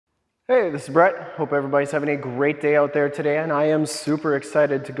Hey, this is Brett. Hope everybody's having a great day out there today, and I am super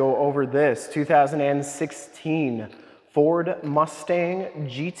excited to go over this 2016 Ford Mustang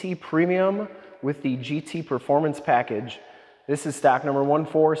GT Premium with the GT Performance package. This is stock number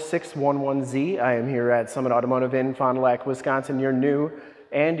 14611Z. I am here at Summit Automotive in Fond du Lac, Wisconsin, your new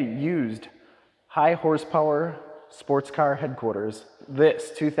and used high horsepower sports car headquarters.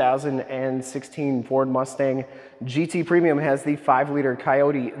 This 2016 Ford Mustang GT Premium has the 5-liter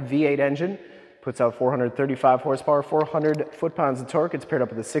Coyote V8 engine, puts out 435 horsepower, 400 foot-pounds of torque. It's paired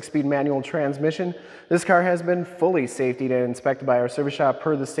up with a 6-speed manual transmission. This car has been fully safetied and inspected by our service shop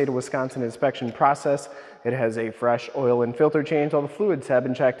per the state of Wisconsin inspection process. It has a fresh oil and filter change. All the fluids have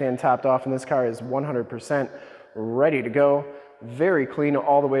been checked and topped off, and this car is 100% ready to go. Very clean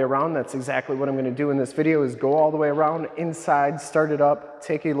all the way around. That's exactly what I'm going to do in this video, is go all the way around, inside, start it up,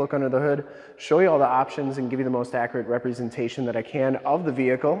 take a look under the hood, show you all the options, and give you the most accurate representation that I can of the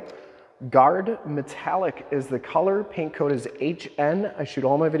vehicle. Guard Metallic is the color. Paint code is HN. I shoot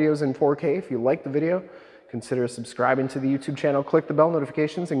all my videos in 4K. If you like the video, consider subscribing to the YouTube channel, click the bell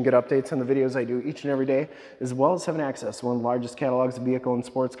notifications, and get updates on the videos I do each and every day, as well as having access to one of the largest catalogs of vehicle and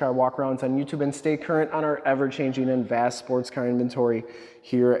sports car walkarounds on YouTube, and stay current on our ever-changing and vast sports car inventory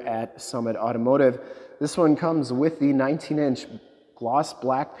here at Summit Automotive. This one comes with the 19-inch gloss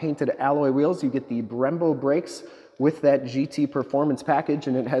black painted alloy wheels. You get the Brembo brakes with that GT Performance package,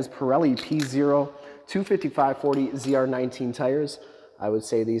 and it has Pirelli Pzero 255/40 ZR19 tires. I would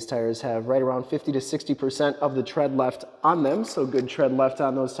say these tires have right around 50 to 60% of the tread left on them, so good tread left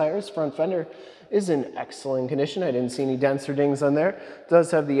on those tires. Front fender is in excellent condition. I didn't see any dents or dings on there. It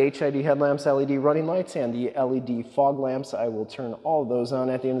does have the HID headlamps, LED running lights, and the LED fog lamps. I will turn all of those on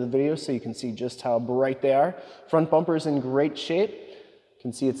at the end of the video so you can see just how bright they are. Front bumper's in great shape. You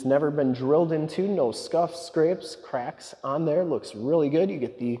can see it's never been drilled into, no scuffs, scrapes, cracks on there. Looks really good. You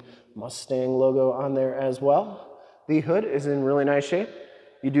get the Mustang logo on there as well. The hood is in really nice shape.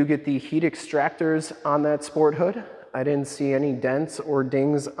 You do get the heat extractors on that sport hood. I didn't see any dents or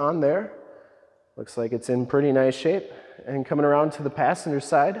dings on there. Looks like it's in pretty nice shape. And coming around to the passenger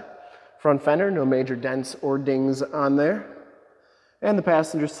side, front fender, no major dents or dings on there. And the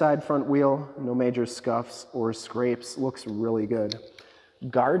passenger side front wheel, no major scuffs or scrapes. Looks really good.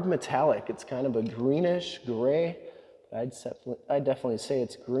 Guard Metallic, it's kind of a greenish gray. I'd definitely say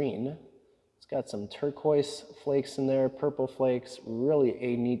it's green. Got some turquoise flakes in there, purple flakes, really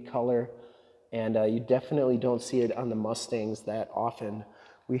a neat color, and you definitely don't see it on the Mustangs that often.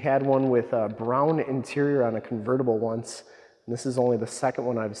 We had one with a brown interior on a convertible once, and this is only the second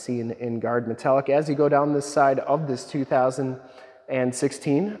one I've seen in Guard Metallic. As you go down this side of this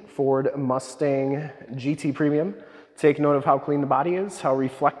 2016 Ford Mustang GT Premium, take note of how clean the body is, how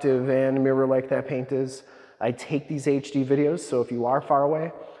reflective and mirror-like that paint is. I take these HD videos, so if you are far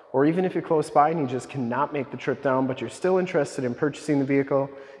away, or even if you're close by and you just cannot make the trip down, but you're still interested in purchasing the vehicle,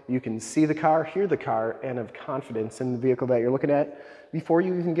 you can see the car, hear the car, and have confidence in the vehicle that you're looking at before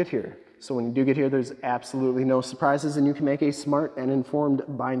you even get here. So when you do get here, there's absolutely no surprises, and you can make a smart and informed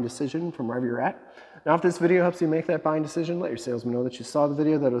buying decision from wherever you're at. Now, if this video helps you make that buying decision, let your salesman know that you saw the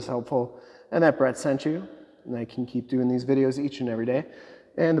video, that it was helpful, and that Brett sent you, and I can keep doing these videos each and every day.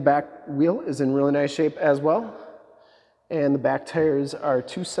 And the back wheel is in really nice shape as well. And the back tires are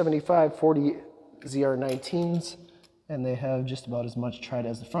 275/40 ZR19s, and they have just about as much tread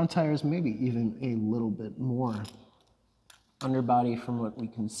as the front tires, maybe even a little bit more. Underbody, from what we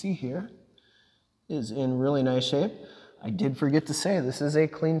can see here, is in really nice shape. I did forget to say, this is a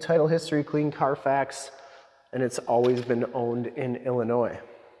clean title history, clean CARFAX, and it's always been owned in Illinois.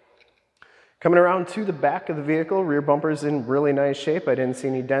 Coming around to the back of the vehicle, rear bumper's in really nice shape. I didn't see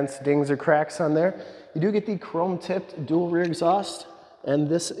any dents, dings, or cracks on there. You do get the chrome-tipped dual rear exhaust, and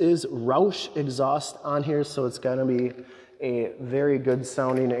this is Roush exhaust on here, so it's gonna be a very good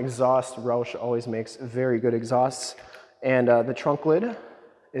sounding exhaust. Roush always makes very good exhausts. And the trunk lid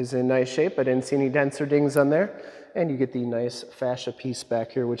is in nice shape. I didn't see any dents or dings on there. And you get the nice fascia piece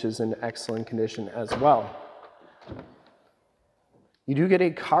back here, which is in excellent condition as well. You do get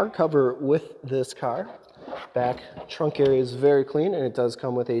a car cover with this car. Back trunk area is very clean, and it does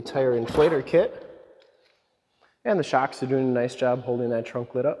come with a tire inflator kit. And the shocks are doing a nice job holding that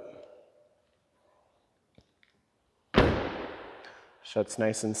trunk lid up. Shuts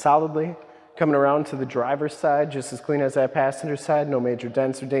nice and solidly. Coming around to the driver's side, just as clean as that passenger side, no major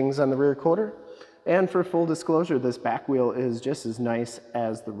dents or dings on the rear quarter. And for full disclosure, this back wheel is just as nice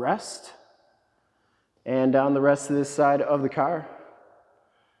as the rest. And down the rest of this side of the car,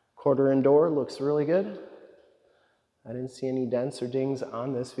 quarter and door looks really good. I didn't see any dents or dings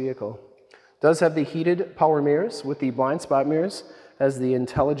on this vehicle. Does have the heated power mirrors with the blind spot mirrors. Has the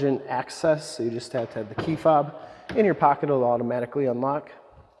intelligent access, so you just have to have the key fob in your pocket. It'll automatically unlock.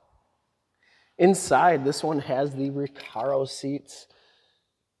 Inside, this one has the Recaro seats.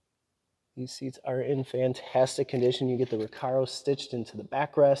 These seats are in fantastic condition. You get the Recaro stitched into the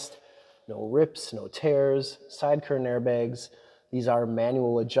backrest. No rips, no tears, side curtain airbags. These are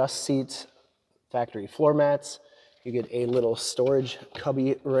manual adjust seats, factory floor mats. You get a little storage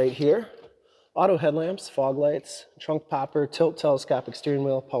cubby right here. Auto headlamps, fog lights, trunk popper, tilt telescopic steering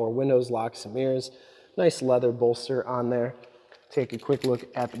wheel, power windows, locks and mirrors. Nice leather bolster on there. Take a quick look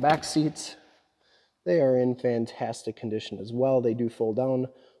at the back seats. They are in fantastic condition as well. They do fold down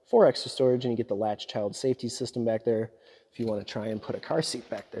for extra storage, and you get the latch child safety system back there. If you want to try and put a car seat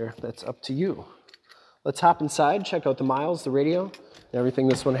back there, that's up to you. Let's hop inside, check out the miles, the radio, and everything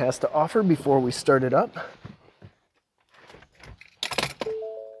this one has to offer before we start it up.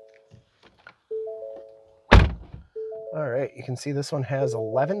 All right, you can see this one has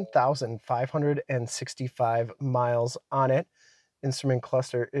 11,565 miles on it. Instrument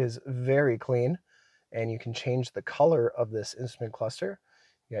cluster is very clean, and you can change the color of this instrument cluster.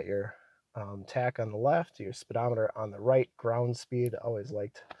 You got your tach on the left, your speedometer on the right, ground speed. Always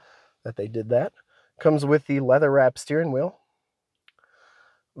liked that they did that. Comes with the leather wrap steering wheel.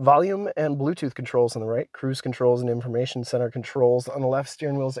 Volume and Bluetooth controls on the right, cruise controls and information center controls on the left.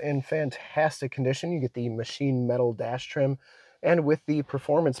 Steering wheel's in fantastic condition. You get the machine metal dash trim, and with the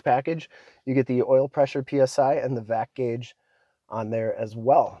performance package, you get the oil pressure PSI and the vac gauge on there as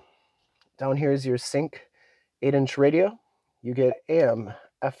well. Down here is your sync 8-inch radio. You get AM,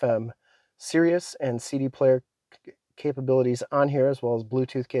 FM, Sirius, and CD player capabilities on here, as well as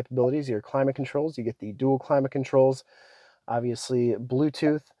Bluetooth capabilities. Your climate controls, you get the dual climate controls, obviously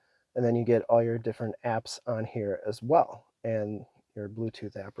Bluetooth, and then you get all your different apps on here as well, and your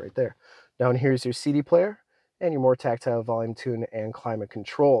Bluetooth app right there. Down here is your CD player and your more tactile volume tune and climate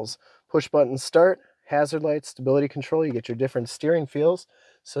controls. Push button start, hazard lights, stability control. You get your different steering feels.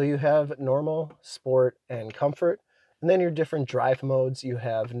 So you have normal, sport, and comfort. And then your different drive modes. You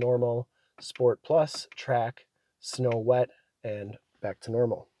have normal, sport plus, track, snow, wet, and back to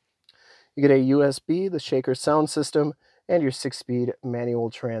normal. You get a USB, the shaker sound system, and your 6-speed manual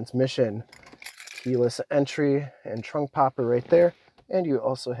transmission. Keyless entry and trunk popper right there. And you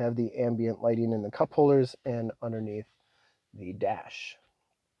also have the ambient lighting in the cup holders and underneath the dash.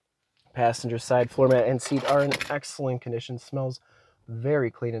 Passenger side floor mat and seat are in excellent condition. Smells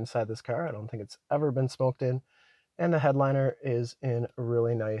very clean inside this car. I don't think it's ever been smoked in. And the headliner is in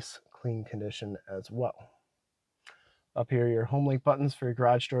really nice, clean condition as well. Up here, your Homelink buttons for your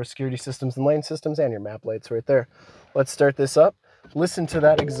garage door security systems and lane systems, and your map lights right there. Let's start this up, listen to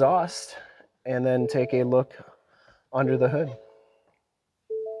that exhaust, and then take a look under the hood.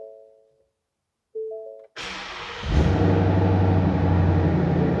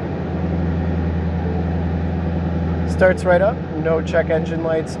 Starts right up, no check engine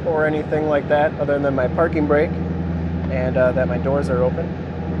lights or anything like that, other than my parking brake and that my doors are open.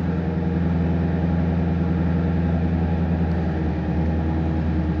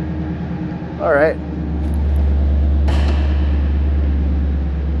 All right.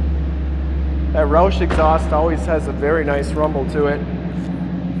 That Roush exhaust always has a very nice rumble to it.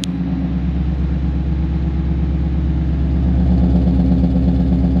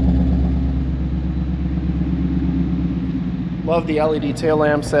 Love the LED tail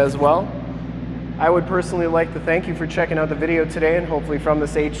lamps as well. I would personally like to thank you for checking out the video today, and hopefully from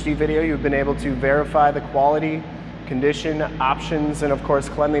this HD video you've been able to verify the quality, condition, options, and of course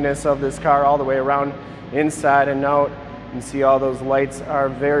cleanliness of this car all the way around, inside and out. You can see all those lights are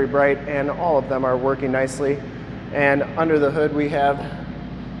very bright and all of them are working nicely. And under the hood we have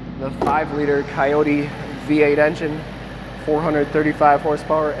the 5-liter Coyote V8 engine, 435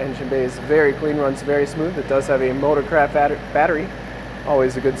 horsepower. Engine bay is very clean, runs very smooth. It does have a Motorcraft battery,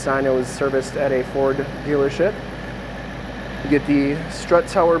 always a good sign. It was serviced at a Ford dealership. You get the strut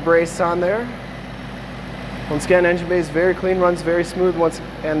tower brace on there. Once again, engine bay is very clean, runs very smooth,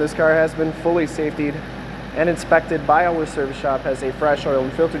 and this car has been fully safetied and inspected by our service shop. Has a fresh oil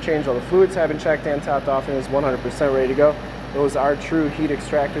and filter change. All the fluids have been checked and topped off and is 100% ready to go. Those are true heat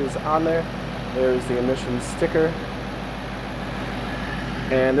extractors on there. There's the emissions sticker.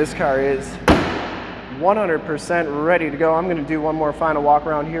 And this car is 100% ready to go. I'm going to do one more final walk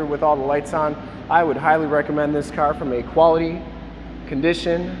around here with all the lights on. I would highly recommend this car from a quality,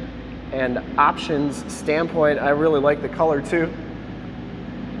 condition, and options standpoint. I really like the color too,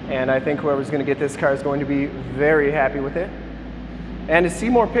 and I think whoever's going to get this car is going to be very happy with it. And to see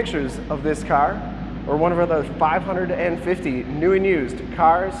more pictures of this car or one of our other 550 new and used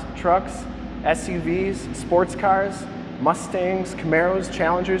cars, trucks, SUVs, sports cars, Mustangs, Camaros,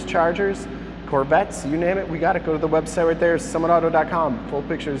 Challengers, Chargers, Corvettes, you name it, we got it. Go to the website right there, summitauto.com. Full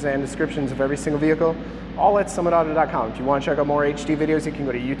pictures and descriptions of every single vehicle, all at summitauto.com. If you want to check out more HD videos, you can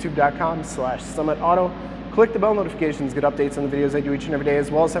go to youtube.com/summitauto. Click the bell notifications, get updates on the videos I do each and every day, as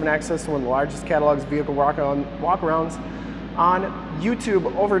well as having access to one of the largest catalogs of vehicle walkarounds on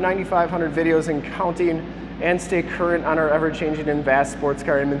YouTube, over 9,500 videos and counting, and stay current on our ever-changing and vast sports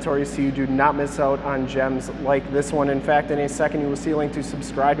car inventory so you do not miss out on gems like this one. In fact, in a second you will see a link to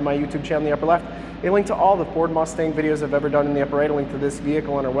subscribe to my YouTube channel in the upper left, a link to all the Ford Mustang videos I've ever done in the upper right, a link to this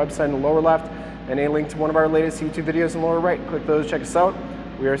vehicle on our website in the lower left, and a link to one of our latest YouTube videos in the lower right. Click those, check us out.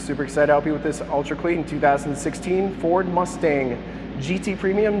 We are super excited to help you with this ultra clean 2016 Ford Mustang GT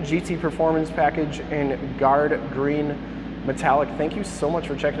Premium, GT Performance Package in Guard Green Metallic. Thank you so much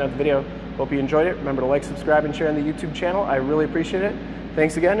for checking out the video. Hope you enjoyed it. Remember to like, subscribe, and share on the YouTube channel. I really appreciate it.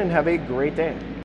 Thanks again, and have a great day.